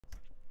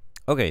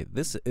Okay,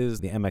 this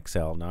is the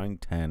MXL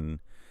 910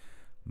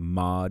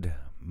 mod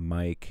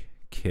mic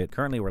kit.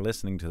 Currently, we're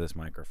listening to this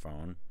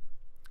microphone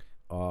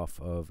off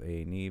of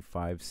a Neve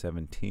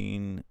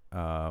 517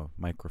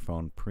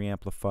 microphone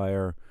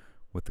preamplifier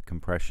with the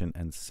compression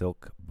and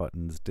silk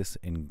buttons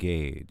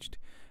disengaged.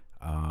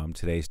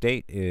 Today's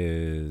date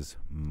is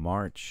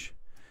March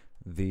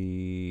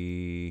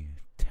the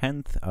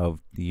 10th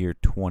of the year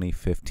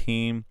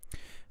 2015.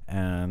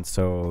 And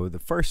so the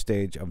first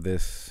stage of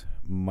this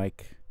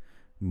mic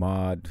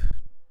mod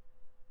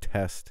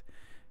test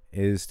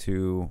is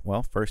to,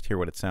 well, first hear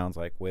what it sounds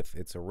like with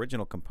its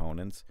original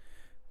components,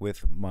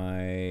 with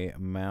my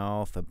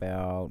mouth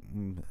about,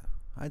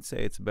 I'd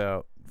say it's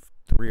about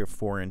 3 or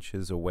 4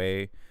 inches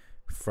away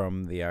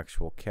from the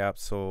actual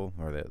capsule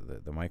or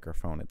the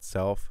microphone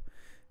itself.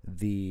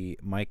 The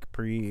mic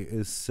pre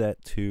is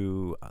set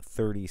to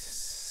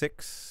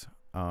 36,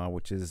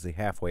 which is the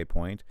halfway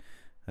point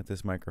that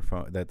this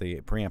microphone, that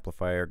the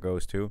preamplifier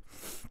goes to.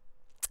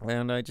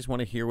 And I just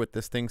want to hear what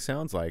this thing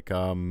sounds like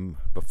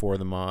before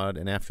the mod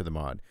and after the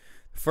mod.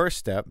 The first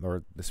step,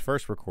 or this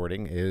first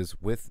recording, is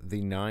with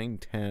the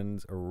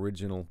 910's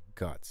original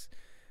guts.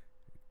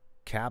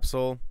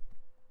 Capsule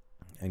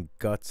and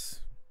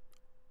guts,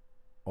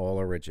 all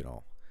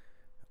original.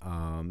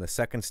 The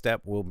second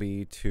step will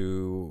be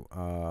to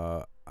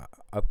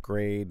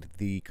upgrade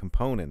the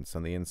components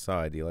on the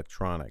inside, the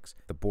electronics.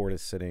 The board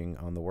is sitting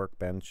on the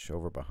workbench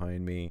over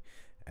behind me,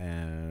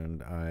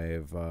 and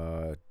I've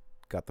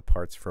got the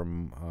parts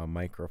from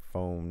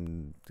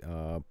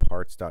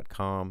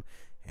microphoneparts.com,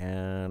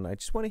 and I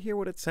just want to hear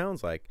what it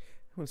sounds like.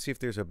 I want to see if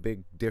there's a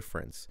big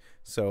difference.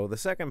 So the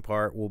second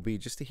part will be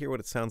just to hear what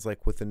it sounds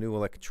like with the new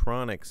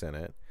electronics in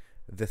it.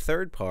 The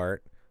third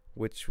part,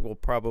 which we'll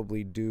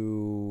probably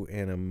do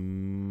in a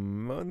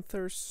month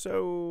or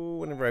so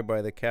whenever I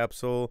buy the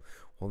capsule,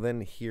 we'll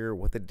then hear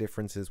what the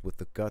difference is with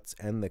the guts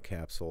and the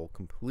capsule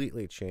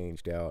completely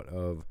changed out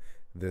of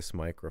this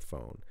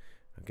microphone.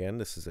 Again,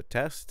 this is a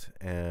test,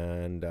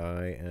 and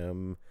I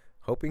am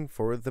hoping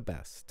for the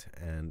best.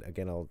 And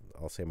again,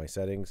 I'll say my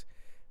settings.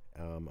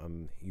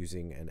 I'm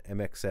using an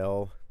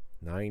MXL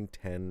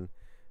 910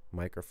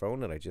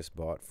 microphone that I just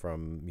bought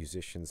from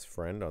Musician's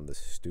Friend on the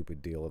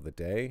stupid deal of the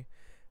day.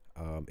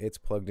 It's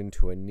plugged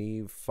into a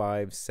Neve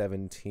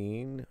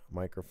 517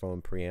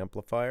 microphone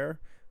preamplifier.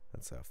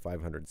 That's a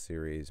 500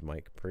 series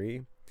mic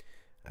pre.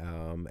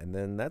 And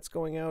then that's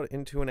going out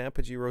into an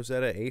Apogee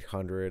Rosetta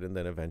 800, and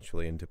then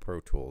eventually into Pro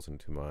Tools,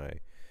 into my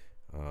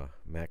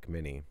Mac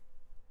Mini.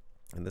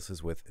 And this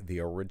is with the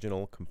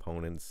original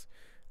components,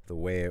 the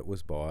way it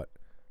was bought,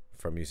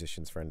 from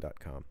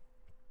musiciansfriend.com.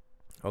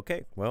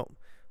 Okay, well,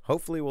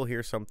 hopefully we'll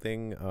hear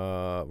something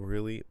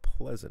really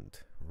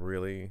pleasant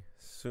really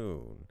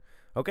soon.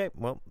 Okay,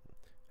 well,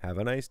 have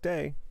a nice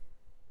day.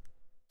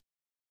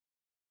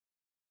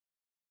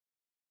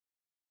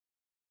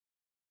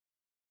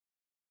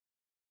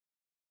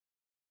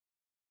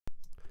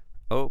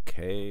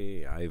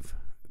 Okay, I've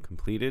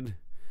completed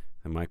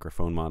the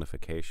microphone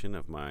modification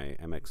of my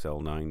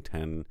MXL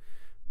 910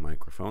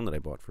 microphone that I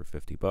bought for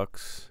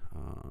 $50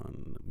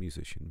 on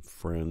Musician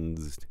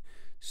Friends'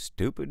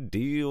 stupid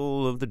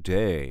deal of the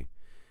day.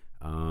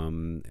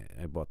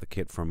 I bought the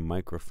kit from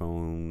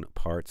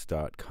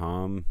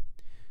microphoneparts.com.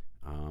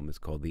 It's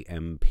called the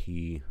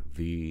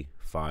MPV57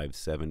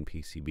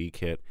 PCB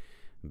kit.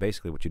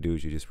 Basically what you do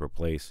is you just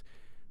replace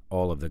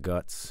all of the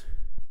guts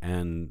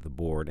and the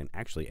board and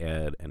actually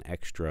add an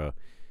extra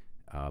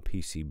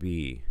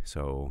PCB.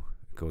 So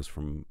it goes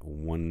from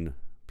one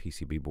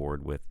PCB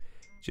board with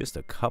just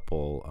a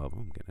couple of,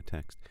 I'm getting a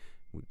text,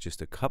 with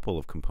just a couple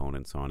of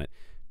components on it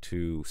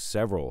to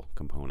several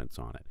components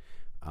on it.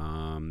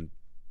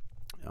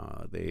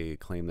 They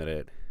claim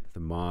that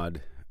the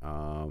mod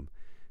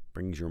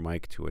brings your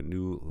mic to a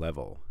new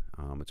level.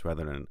 It's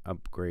rather than an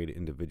upgrade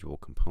individual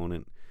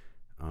component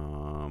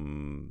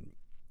on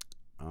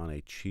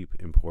a cheap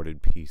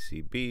imported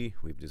PCB.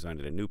 We've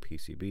designed a new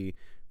PCB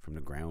from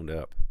the ground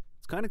up.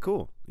 It's kind of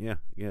cool. Yeah.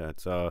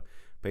 It's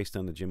based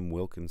on the Jim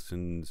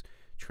Wilkinson's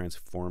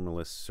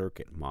Transformerless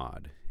Circuit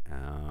mod.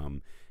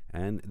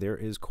 And there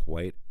is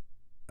quite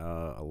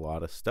a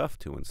lot of stuff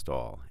to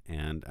install.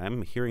 And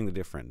I'm hearing the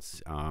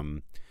difference.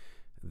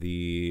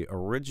 The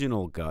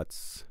original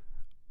guts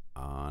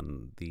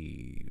on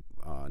the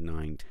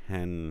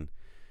 910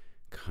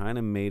 kind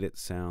of made it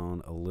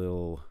sound a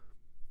little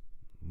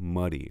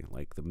muddy,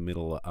 like the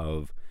middle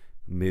of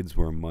mids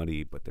were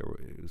muddy, but there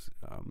was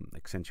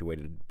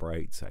accentuated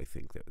brights, I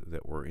think,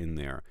 that were in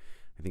there.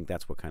 I think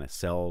that's what kind of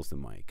sells the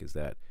mic, is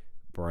that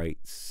bright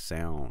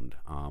sound,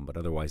 but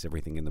otherwise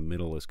everything in the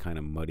middle is kind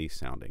of muddy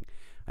sounding.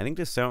 I think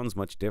this sounds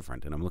much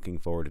different, and I'm looking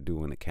forward to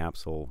doing a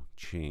capsule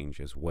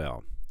change as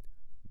well.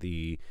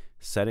 The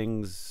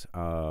settings,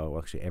 well,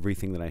 actually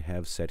everything that I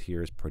have set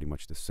here is pretty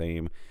much the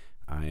same.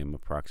 I am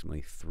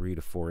approximately 3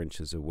 to 4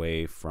 inches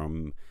away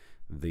from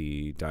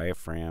the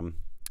diaphragm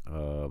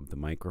of the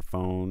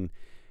microphone,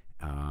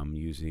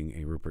 using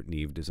a Rupert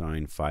Neve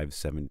Design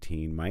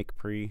 517 mic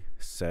pre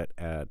set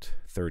at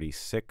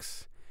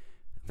 36.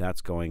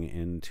 That's going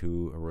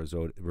into a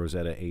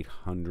Rosetta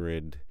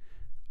 800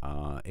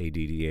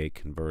 ADDA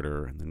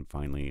converter, and then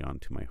finally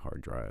onto my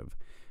hard drive.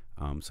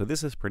 So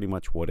this is pretty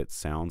much what it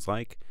sounds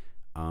like.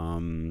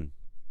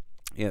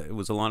 Yeah, it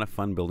was a lot of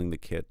fun building the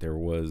kit. There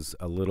was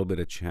a little bit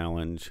of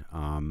challenge.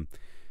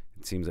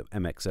 It seems that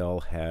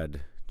MXL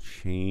had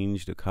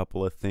changed a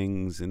couple of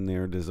things in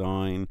their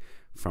design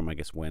from, I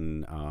guess,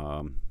 when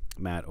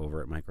Matt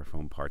over at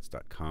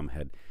microphoneparts.com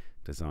had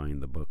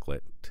designed the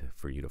booklet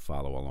for you to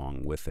follow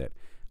along with it.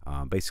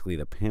 Basically,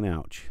 the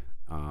pinout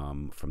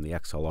from the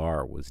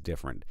XLR was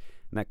different,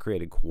 and that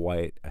created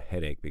quite a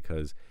headache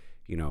because,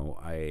 you know,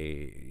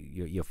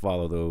 you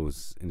follow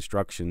those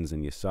instructions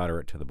and you solder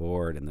it to the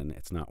board, and then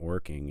it's not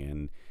working,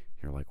 and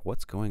you're like,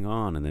 what's going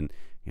on? And then,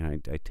 you know,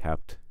 I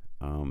tapped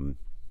a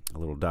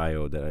little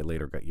diode that I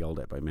later got yelled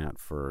at by Matt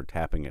for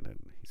tapping it,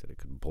 and he said I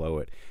could blow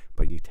it.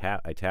 But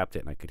I tapped it,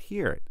 and I could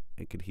hear it.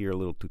 I could hear a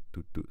little toot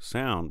toot toot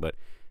sound, but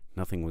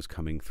nothing was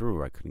coming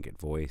through. I couldn't get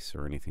voice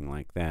or anything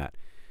like that.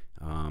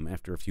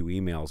 After a few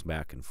emails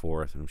back and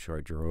forth, and I'm sure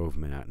I drove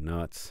Matt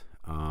nuts,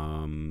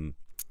 I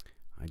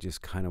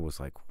just kind of was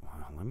like,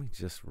 wow, let me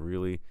just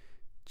really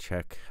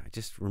check.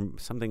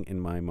 Something in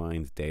my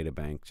mind's data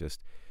bank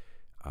just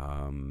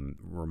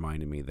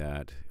reminded me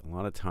that a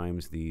lot of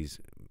times these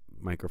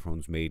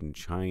microphones made in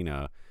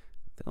China,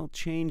 they'll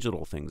change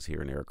little things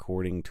here and there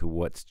according to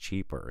what's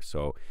cheaper.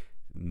 So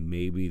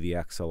maybe the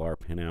XLR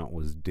pinout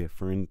was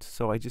different.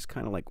 So I just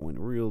kind of like went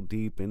real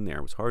deep in there.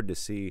 It was hard to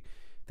see.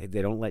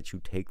 They don't let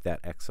you take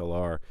that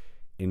XLR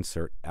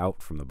insert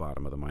out from the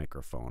bottom of the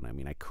microphone. I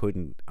mean, I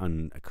couldn't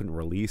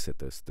release it.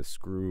 The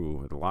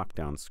screw, the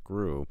lockdown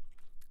screw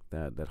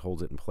that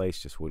holds it in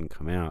place just wouldn't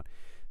come out.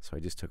 So I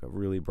just took a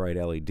really bright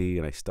LED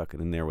and I stuck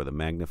it in there with a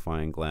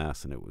magnifying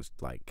glass, and it was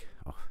like,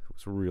 oh, it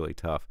was really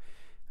tough.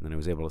 And then I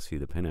was able to see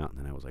the pinout, and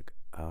then I was like,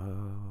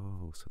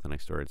 oh. So then I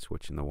started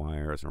switching the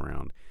wires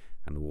around,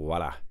 and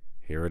voila,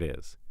 here it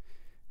is.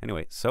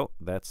 Anyway, so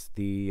that's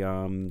the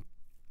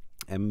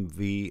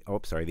the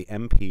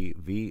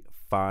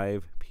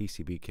MP-V5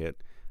 PCB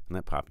kit, and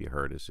that pop you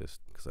heard is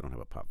just because I don't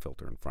have a pop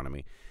filter in front of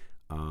me.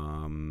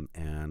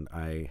 And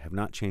I have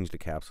not changed the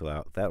capsule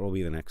out. That will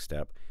be the next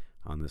step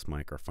on this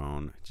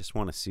microphone. I just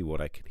want to see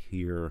what I could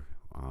hear,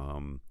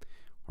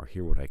 or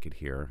hear what I could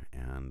hear,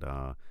 and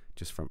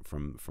just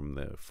from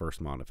the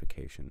first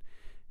modification.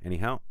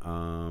 Anyhow,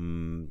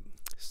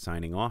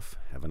 signing off.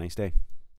 Have a nice day.